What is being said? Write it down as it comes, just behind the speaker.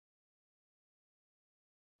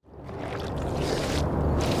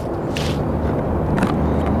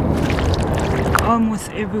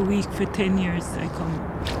Almost every week for 10 years I come.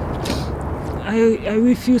 I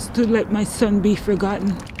refuse to let my son be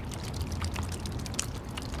forgotten.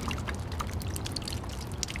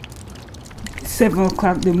 At 7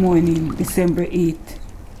 o'clock the morning, December 8th,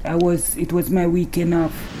 it was my weekend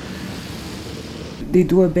off. The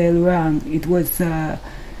doorbell rang. It was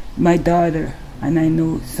my daughter, and I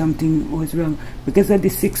know something was wrong. Because at the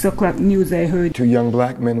 6 o'clock news I heard 2 young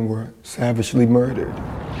black men were savagely murdered.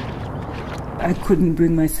 I couldn't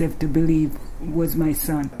bring myself to believe it was my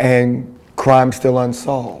son. And crime still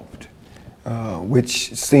unsolved,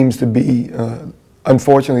 which seems to be,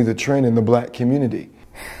 unfortunately, the trend in the black community.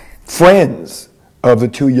 Friends of the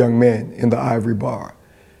 2 young men in the Ivory Bar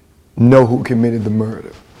know who committed the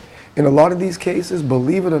murder. In a lot of these cases,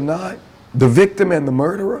 believe it or not, the victim and the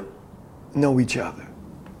murderer know each other.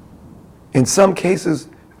 In some cases,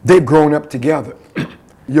 they've grown up together.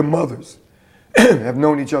 Your mothers have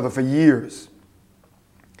known each other for years.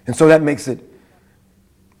 And so that makes it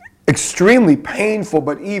extremely painful,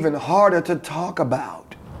 but even harder to talk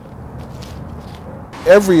about.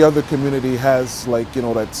 Every other community has, like, you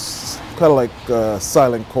know, that's kind of like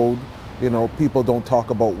silent code. You know, people don't talk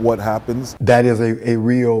about what happens. That is a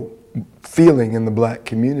real feeling in the black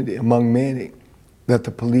community, among many, that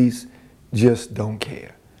the police just don't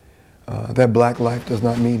care. That black life does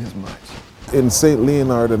not mean as much. In St.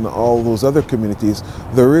 Leonard and all those other communities,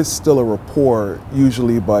 there is still a rapport,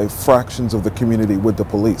 usually by fractions of the community, with the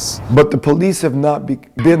police. But the police have not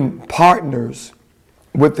been partners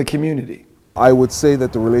with the community. I would say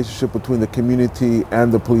that the relationship between the community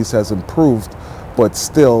and the police has improved, but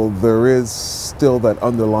still, there is still that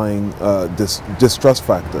underlying distrust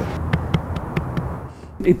factor.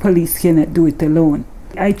 The police cannot do it alone.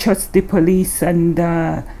 I trust the police, and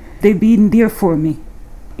they've been there for me.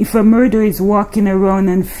 If a murderer is walking around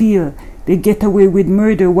and feel they get away with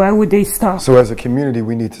murder, why would they stop? So as a community,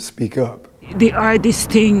 we need to speak up. The hardest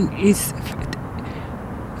thing is,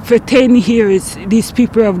 for 10 years, these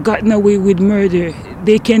people have gotten away with murder.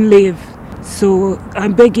 They can live. So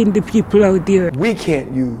I'm begging the people out there. We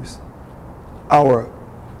can't use our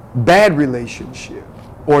bad relationship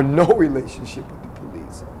or no relationship with the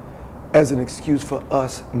police as an excuse for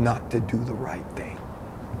us not to do the right thing.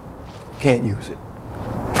 Can't use it.